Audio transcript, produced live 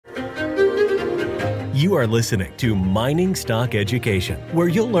You are listening to Mining Stock Education, where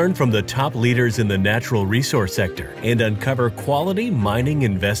you'll learn from the top leaders in the natural resource sector and uncover quality mining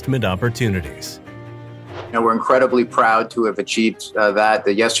investment opportunities. We're incredibly proud to have achieved that.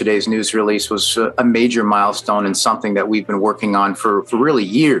 Yesterday's news release was a major milestone and something that we've been working on for really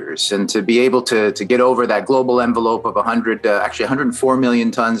years. And to be able to get over that global envelope of 104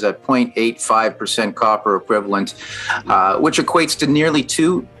 million tons at 0.85% copper equivalent, which equates to nearly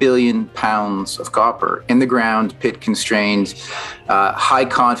 2 billion pounds of copper in the ground, pit constrained, high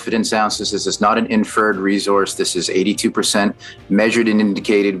confidence ounces. This is not an inferred resource. This is 82% measured and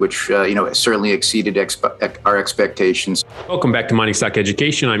indicated, which certainly exceeded our expectations. Welcome back to Mining Stock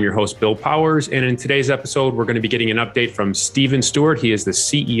Education. I'm your host, Bill Powers. And in today's episode, we're going to be getting an update from Stewart. He is the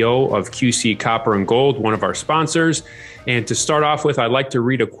CEO of QC Copper and Gold, one of our sponsors. And to start off with, I'd like to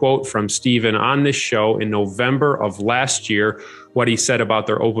read a quote from Stephen on this show in November of last year, what he said about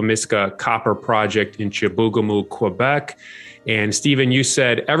their Opemiska copper project in Chibougamau, Quebec. And Stephen, you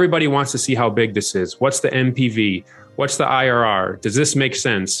said, everybody wants to see how big this is. What's the NPV? What's the IRR? Does this make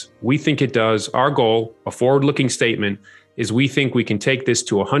sense? We think it does. Our goal, a forward-looking statement, is we think we can take this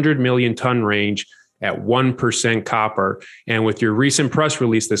to 100 million ton range at 1% copper. And with your recent press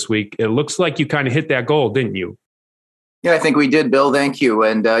release this week, it looks like you kind of hit that goal, didn't you? Yeah, I think we did, Bill. Thank you.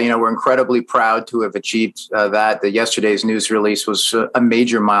 And, we're incredibly proud to have achieved that. Yesterday's news release was a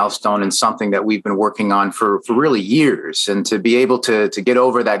major milestone and something that we've been working on for really years. And to be able to get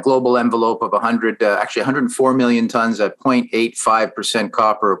over that global envelope of 104 million tons at 0.85%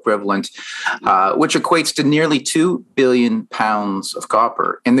 copper equivalent, which equates to nearly 2 billion pounds of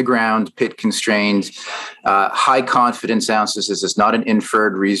copper in the ground, pit constrained, high confidence ounces. This is not an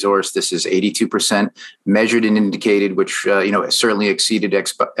inferred resource. This is 82% measured and indicated, which certainly exceeded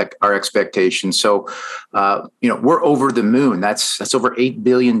our expectations. So, we're over the moon. That's over $8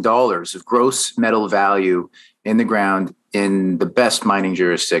 billion of gross metal value in the ground in the best mining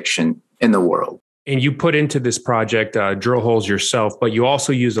jurisdiction in the world. And you put into this project drill holes yourself, but you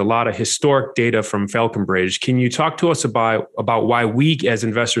also use a lot of historic data from Falconbridge. Can you talk to us about why we as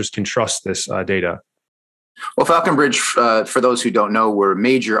investors can trust this data? Well, Falconbridge, for those who don't know, were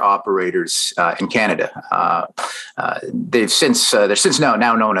major operators in Canada. They're since now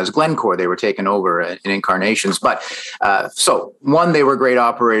known as Glencore. They were taken over in incarnations. But so one, they were great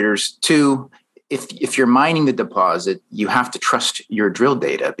operators. Two, if you're mining the deposit, you have to trust your drill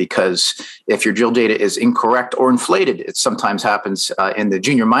data, because if your drill data is incorrect or inflated, it sometimes happens in the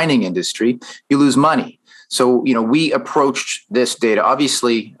junior mining industry, you lose money. So, we approached this data,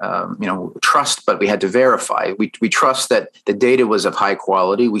 obviously, trust, but we had to verify. We trust that the data was of high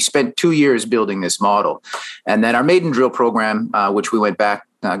quality. We spent 2 years building this model. And then our maiden drill program, which we went back,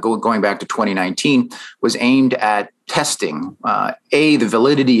 going back to 2019, was aimed at testing, A, the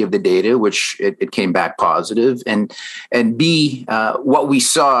validity of the data, which it came back positive, and B, what we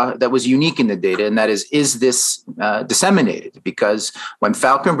saw that was unique in the data, and that is this disseminated? Because when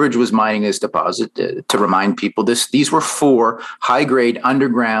Falconbridge was mining this deposit, to remind people, these were 4 high-grade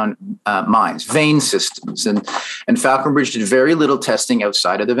underground mines, vein systems, and Falconbridge did very little testing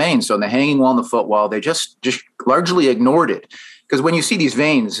outside of the vein. So in the hanging wall and the footwall, they just largely ignored it. Because when you see these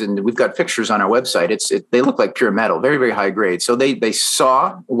veins, and we've got pictures on our website, they look like pure metal, very, very high grade. So they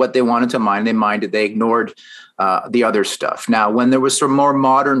saw what they wanted to mine, they mined it, they ignored the other stuff. Now, when there was some more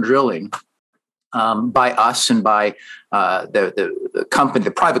modern drilling by us and by the company,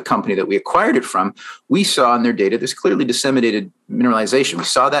 the private company that we acquired it from, we saw in their data this clearly disseminated mineralization. We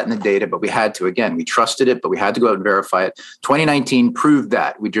saw that in the data, but we had to, again, we trusted it, but we had to go out and verify it. 2019 proved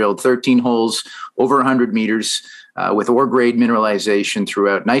that. We drilled 13 holes over 100 meters. With ore grade mineralization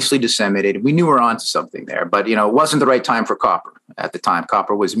throughout, nicely disseminated. We knew we were onto something there, but it wasn't the right time for copper at the time.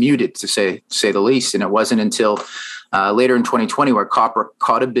 Copper was muted, to say the least, and it wasn't until later in 2020 where copper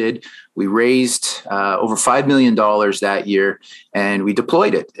caught a bid. We raised over $5 million that year, and we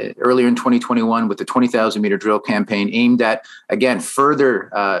deployed it earlier in 2021 with the 20,000 meter drill campaign aimed at, again,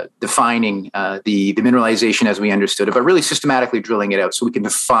 further defining the mineralization as we understood it, but really systematically drilling it out so we can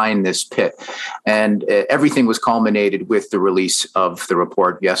define this pit. And everything was culminated with the release of the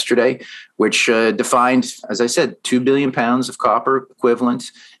report yesterday, which defined, as I said, 2 billion pounds of copper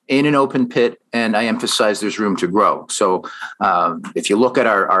equivalent in an open pit, and I emphasize there's room to grow. So if you look at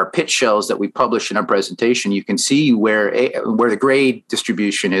our pit shells that we publish in our presentation, you can see where the grade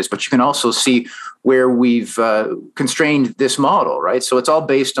distribution is, but you can also see where we've constrained this model, right? So it's all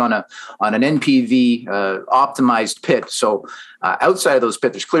based on an NPV optimized pit. So outside of those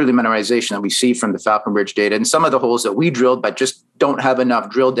pits, there's clearly mineralization that we see from the Falconbridge data, and some of the holes that we drilled, but just don't have enough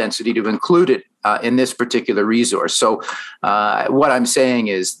drill density to include it in this particular resource. So what I'm saying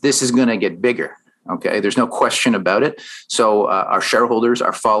is this is going to get bigger. Okay, there's no question about it. So our shareholders,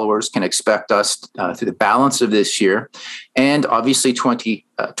 our followers can expect us through the balance of this year and obviously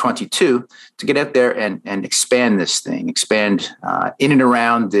 2022 to get out there and expand this thing, expand in and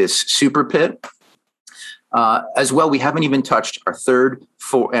around this super pit. As well, we haven't even touched our third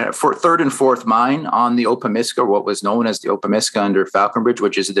and fourth mine on the Opemiska, what was known as the Opemiska under Falconbridge,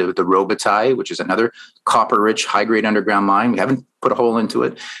 which is the Robitaille, which is another copper-rich, high-grade underground mine. We haven't put a hole into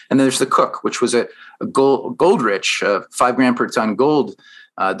it. And then there's the Cooke, which was a gold-rich, 5 gram per ton gold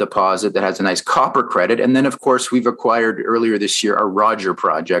deposit that has a nice copper credit. And then, of course, we've acquired earlier this year our Roger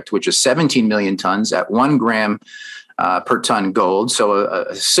project, which is 17 million tons at 1 gram per ton gold. So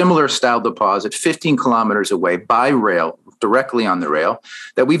a similar style deposit, 15 kilometers away by rail, directly on the rail,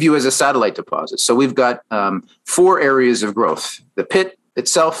 that we view as a satellite deposit. So we've got 4 areas of growth: the pit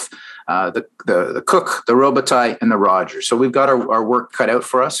itself, the Cooke, the Robitaille, and the Roger. So we've got our work cut out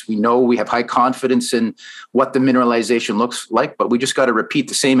for us. We know we have high confidence in what the mineralization looks like, but we just got to repeat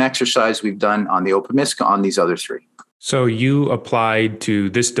the same exercise we've done on the Opemiska on these other 3. So you applied to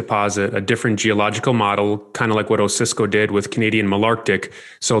this deposit a different geological model, kind of like what Osisko did with Canadian Malartic.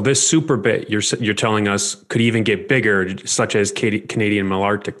 So this super bit you're telling us could even get bigger, such as Canadian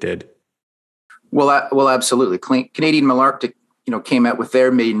Malartic did. Well, absolutely. Canadian Malartic, came out with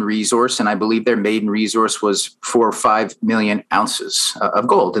their maiden resource, and I believe their maiden resource was 4 or 5 million ounces of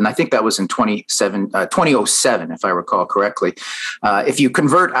gold, and I think that was in 2007, if I recall correctly. If you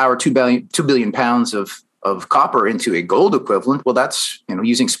convert our 2 billion pounds of copper into a gold equivalent, well, that's,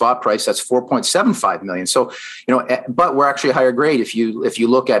 using spot price, that's 4.75 million. So, but we're actually a higher grade. If you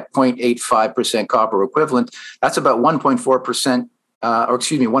look at 0.85% copper equivalent, that's about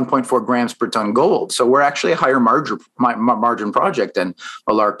 1.4 grams per ton gold. So we're actually a higher margin project than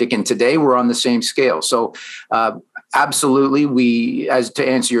Malartic. And today we're on the same scale. So absolutely, to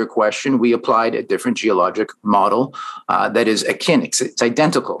answer your question, we applied a different geologic model that is akin. It's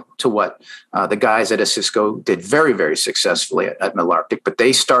identical to what the guys at Osisko did very, very successfully at Malartic, but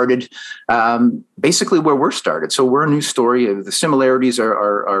they started basically where we're started. So we're a new story. The similarities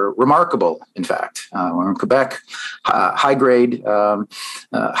are remarkable. In fact, we're in Quebec, high grade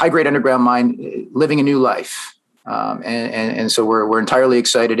underground mine, living a new life. And so we're entirely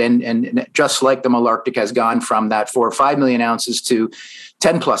excited. And just like the Malartic has gone from that 4 or 5 million ounces to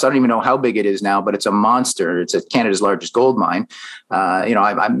 10 plus, I don't even know how big it is now, but it's a monster. It's Canada's largest gold mine.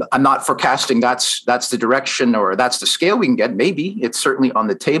 I'm not forecasting that's the direction or that's the scale we can get. Maybe it's certainly on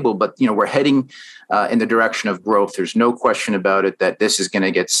the table, but we're heading in the direction of growth. There's no question about it that this is going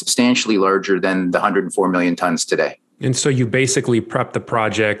to get substantially larger than the 104 million tons today. And so you basically prep the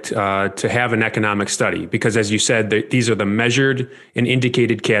project to have an economic study, because as you said, these are the measured and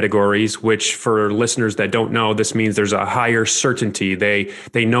indicated categories, which for listeners that don't know, this means there's a higher certainty.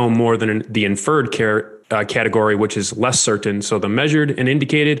 They know more than the inferred category, which is less certain. So the measured and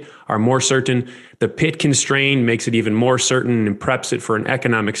indicated are more certain. The pit constrained makes it even more certain and preps it for an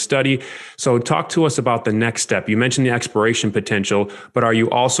economic study. So talk to us about the next step. You mentioned the exploration potential, but are you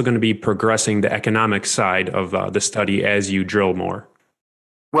also going to be progressing the economic side of the study as you drill more?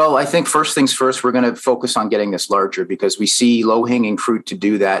 Well, I think first things first, we're going to focus on getting this larger because we see low-hanging fruit to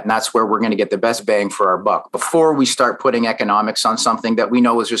do that. And that's where we're going to get the best bang for our buck before we start putting economics on something that we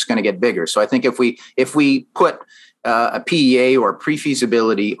know is just going to get bigger. So I think if we put a PEA or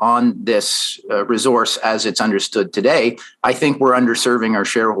pre-feasibility on this resource as it's understood today, I think we're underserving our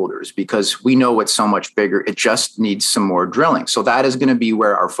shareholders because we know it's so much bigger. It just needs some more drilling. So that is going to be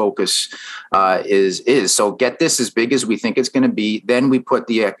where our focus is. So get this as big as we think it's going to be. Then we put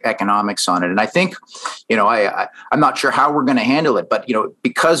the economics on it. And I think, I'm not sure how we're going to handle it, but,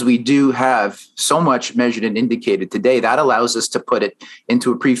 because we do have so much measured and indicated today, that allows us to put it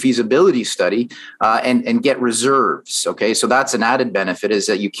into a pre-feasibility study and get reserves. Okay, so that's an added benefit, is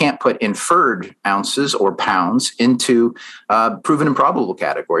that you can't put inferred ounces or pounds into proven and probable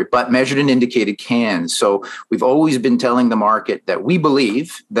category, but measured and indicated can. So we've always been telling the market that we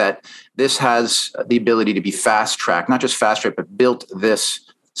believe that this has the ability to be fast-tracked, not just fast-tracked, but built this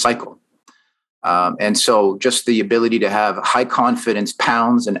cycle. And so just the ability to have high confidence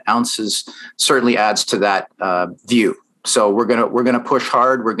pounds and ounces certainly adds to that view. So we're gonna push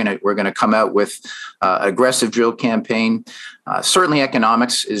hard. We're gonna come out with aggressive drill campaign. Certainly,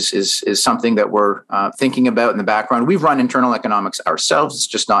 economics is something that we're thinking about in the background. We've run internal economics ourselves. It's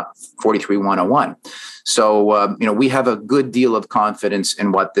just not 43-101. So we have a good deal of confidence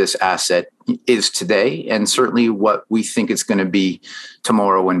in what this asset is today, and certainly what we think it's going to be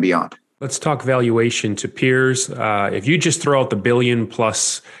tomorrow and beyond. Let's talk valuation to peers. If you just throw out the billion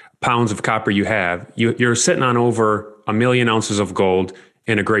plus pounds of copper you have, you're sitting on over 1 million ounces of gold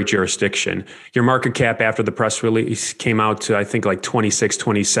in a great jurisdiction. Your market cap after the press release came out to, I think, like 26,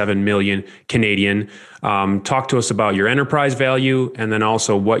 27 million Canadian. Talk to us about your enterprise value and then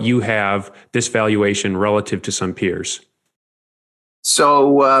also what you have this valuation relative to some peers.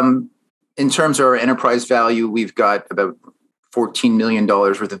 So in terms of our enterprise value, we've got about $14 million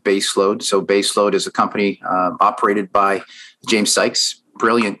worth of baseload. So baseload is a company operated by James Sykes,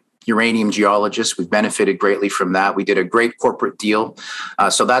 brilliant uranium geologist. We've benefited greatly from that. We did a great corporate deal.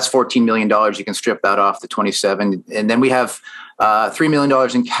 So that's $14 million. You can strip that off the 27. And then we have $3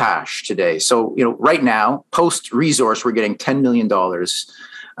 million in cash today. So, right now, post-resource, we're getting $10 million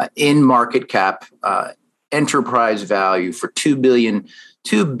in market cap, enterprise value for 2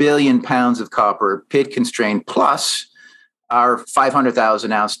 billion pounds of copper, pit constrained, plus our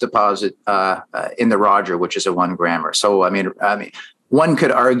 500,000 ounce deposit in the Roger, which is a 1 grammer. So, I mean, one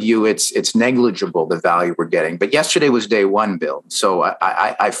could argue it's negligible, the value we're getting. But yesterday was day one, Bill. So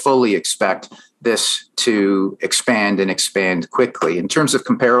I fully expect this to expand and expand quickly. In terms of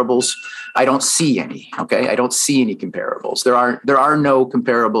comparables, I don't see any. Okay, I don't see any comparables. There are no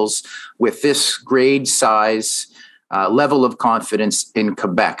comparables with this grade, size, level of confidence in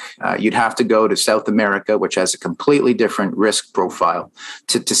Quebec. You'd have to go to South America, which has a completely different risk profile,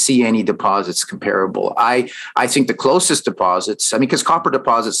 to see any deposits comparable. I think the closest deposits, because copper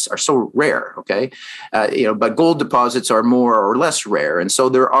deposits are so rare, okay, but gold deposits are more or less rare, and so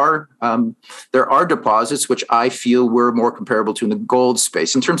there are deposits which I feel we're more comparable to in the gold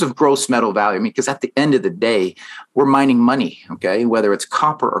space in terms of gross metal value. Because at the end of the day, we're mining money, okay, whether it's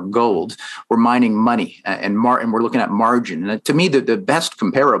copper or gold, we're mining money, and we're looking at margin. And to me, the best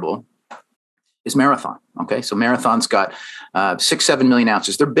comparable is Marathon. Okay, so Marathon's got 6-7 million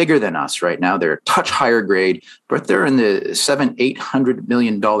ounces. They're bigger than us right now. They're a touch higher grade, but they're in the $700-800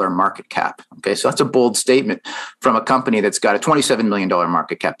 million market cap. Okay, so that's a bold statement from a company that's got a $27 million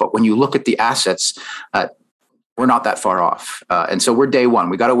market cap. But when you look at the assets, we're not that far off. And so we're day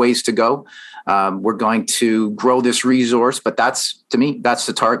one. We got a ways to go. We're going to grow this resource, but to me, that's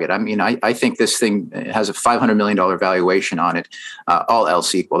the target. I think this thing has a $500 million valuation on it, all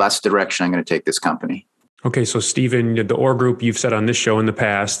else equal. That's the direction I'm going to take this company. Okay, so Stephen, the OR Group, you've said on this show in the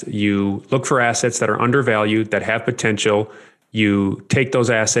past, you look for assets that are undervalued, that have potential. You take those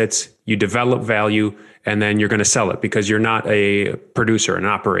assets, you develop value, and then you're going to sell it because you're not a producer, an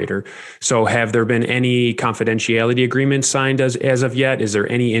operator. So have there been any confidentiality agreements signed as of yet? Is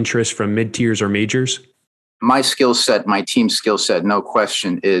there any interest from mid-tiers or majors? My skill set, my team's skill set, no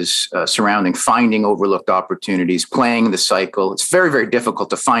question, is surrounding finding overlooked opportunities, playing the cycle. It's very, very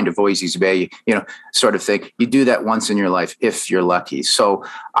difficult to find a Voisey's Bay, sort of thing. You do that once in your life if you're lucky. So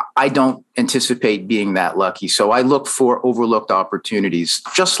I don't anticipate being that lucky. So I look for overlooked opportunities,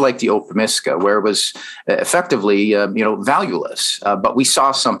 just like the Opemiska, where it was effectively, valueless. But we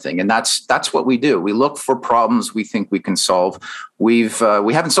saw something, and that's what we do. We look for problems we think we can solve. We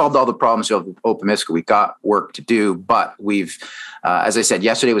haven't solved all the problems of Opemiska. We've got work to do, but we've, as I said,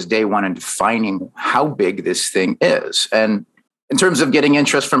 yesterday was day one in defining how big this thing is. And in terms of getting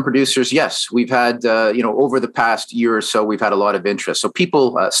interest from producers, yes, we've had, over the past year or so, we've had a lot of interest. So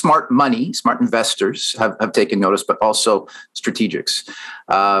people, smart money, smart investors have taken notice, but also strategics.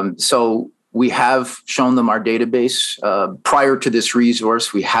 So we have shown them our database. Prior to this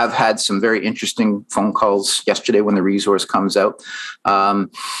resource, we have had some very interesting phone calls yesterday when the resource comes out.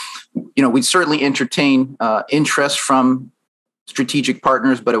 We'd certainly entertain interest from strategic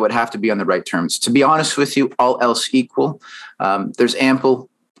partners, but it would have to be on the right terms. To be honest with you, all else equal, there's ample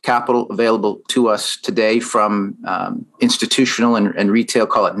capital available to us today from institutional and retail,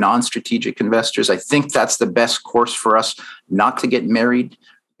 call it non-strategic investors. I think that's the best course for us, not to get married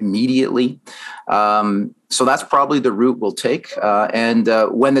immediately. So that's probably the route we'll take. And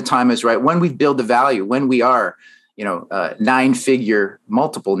when the time is right, when we build the value, when we are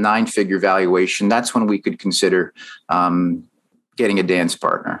multiple nine-figure valuation, that's when we could consider getting a dance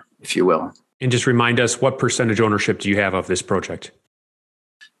partner, if you will. And just remind us, what percentage ownership do you have of this project?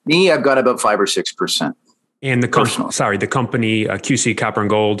 Me, I've got about 5 or 6%. And the company, QC Copper and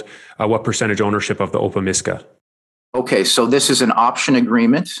Gold, what percentage ownership of the Opemiska? Okay, so this is an option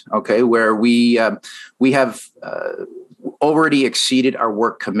agreement, okay, where we have already exceeded our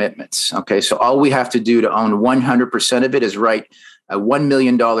work commitments. Okay, so all we have to do to own 100% of it is write a $1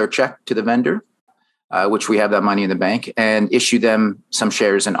 million check to the vendor, which we have that money in the bank, and issue them some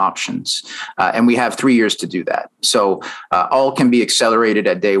shares and options. And we have 3 years to do that. So all can be accelerated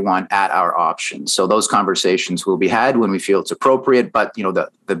at day one at our option. So those conversations will be had when we feel it's appropriate. But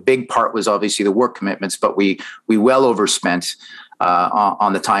the big part was obviously the work commitments, but we well overspent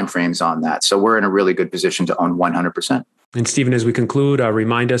on the timeframes on that. So we're in a really good position to own 100%. And Stephen, as we conclude,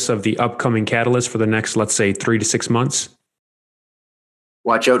 remind us of the upcoming catalyst for the next, let's say, 3 to 6 months.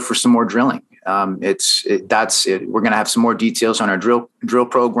 Watch out for some more drilling. We're going to have some more details on our drill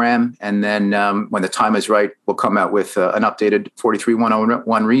program, and then when the time is right, we'll come out with an updated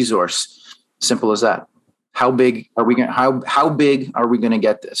 43-101 resource. Simple as that. How big are we going? How big are we going to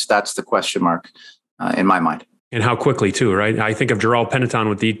get this? That's the question mark in my mind. And how quickly too, right? I think of Gerald Penneton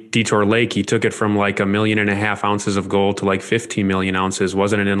with Detour Lake. He took it from like 1.5 million ounces of gold to like 15 million ounces.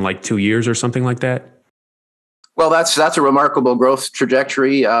 Wasn't it in like 2 years or something like that? Well, that's a remarkable growth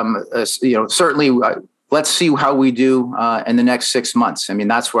trajectory. Certainly, let's see how we do in the next 6 months. I mean,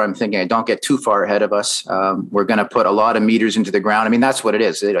 that's where I'm thinking. I don't get too far ahead of us. We're going to put a lot of meters into the ground. I mean, that's what it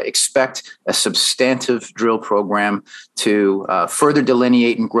is. Expect a substantive drill program to further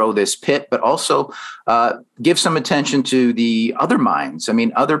delineate and grow this pit, but also give some attention to the other mines. I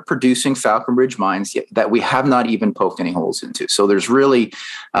mean, other producing Falconbridge mines that we have not even poked any holes into. So there's really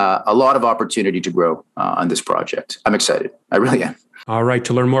a lot of opportunity to grow on this project. I'm excited. I really am. All right.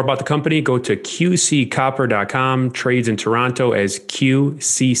 To learn more about the company, go to QCCopper.com, trades in Toronto as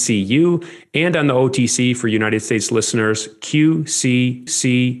QCCU, and on the OTC for United States listeners, QCCUF.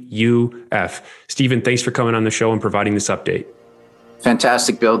 Stephen, thanks for coming on the show and providing this update.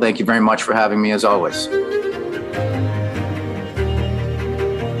 Fantastic, Bill. Thank you very much for having me as always.